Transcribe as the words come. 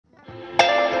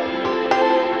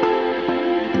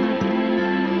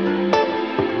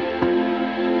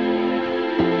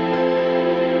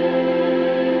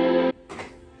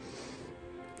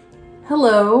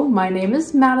Hello, my name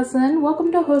is Madison.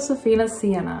 Welcome to Josefina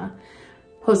Sienna.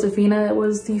 Josefina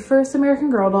was the first American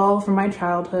Girl doll from my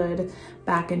childhood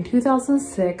back in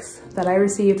 2006 that I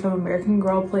received from American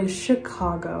Girl Place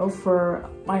Chicago for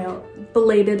my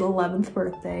belated 11th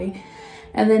birthday.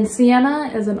 And then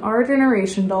Sienna is an Our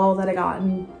Generation doll that I got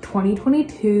in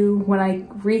 2022 when I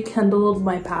rekindled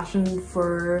my passion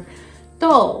for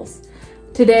dolls.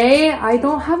 Today, I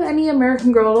don't have any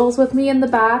American Girl dolls with me in the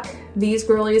back. These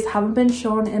girlies haven't been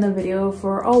shown in a video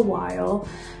for a while.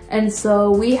 And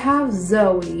so we have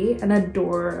Zoe, an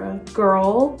Adora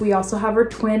girl. We also have her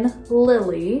twin,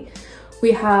 Lily.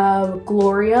 We have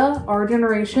Gloria, Our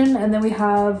Generation, and then we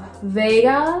have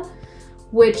Vega,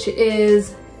 which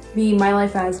is the My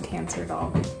Life as Cancer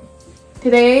doll.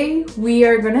 Today, we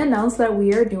are going to announce that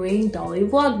we are doing Dollie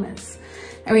Vlogmas.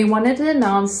 And we wanted to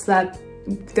announce that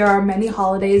there are many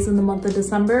holidays in the month of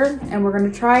December, and we're going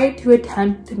to try to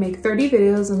attempt to make 30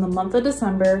 videos in the month of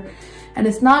December. And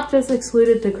it's not just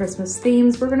excluded to Christmas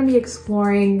themes. We're going to be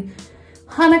exploring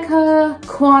Hanukkah,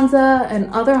 Kwanzaa,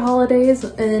 and other holidays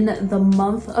in the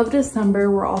month of December.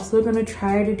 We're also going to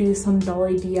try to do some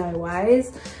Dollie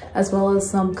DIYs as well as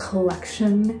some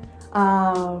collection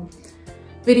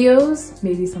videos,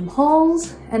 maybe some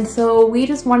hauls. And so we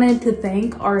just wanted to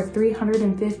thank our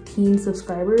 315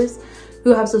 subscribers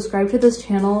who have subscribed to this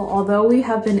channel. Although we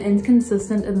have been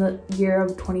inconsistent in the year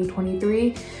of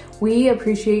 2023, we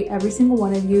appreciate every single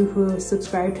one of you who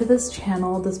subscribed to this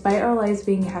channel despite our lives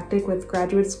being hectic with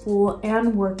graduate school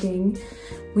and working.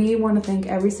 We want to thank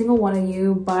every single one of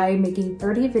you by making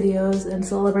 30 videos and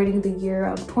celebrating the year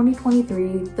of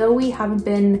 2023, though we haven't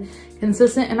been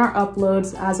consistent in our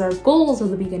uploads as our goals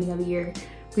of the beginning of the year.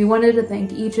 We wanted to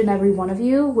thank each and every one of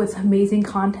you with amazing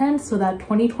content so that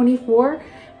 2024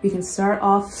 we can start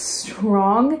off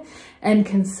strong and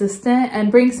consistent and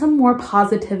bring some more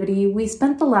positivity. We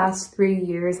spent the last 3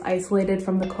 years isolated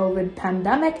from the COVID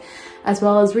pandemic, as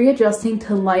well as readjusting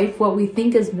to life, what we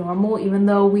think is normal, even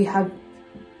though we have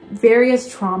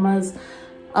various traumas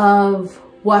of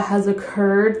what has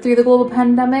occurred through the global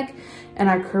pandemic and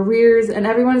our careers, and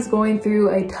everyone is going through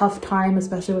a tough time,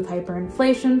 especially with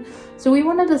hyperinflation. So we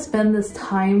wanted to spend this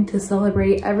time to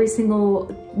celebrate every single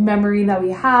memory that we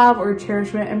have or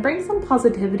cherishment and bring some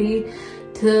positivity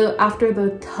to after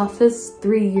the toughest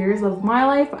 3 years of my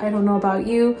life. I don't know about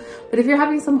you, but if you're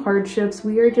having some hardships,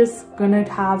 we are just gonna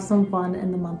have some fun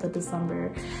in the month of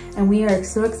December. And we are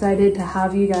so excited to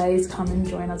have you guys come and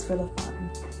join us for the fun.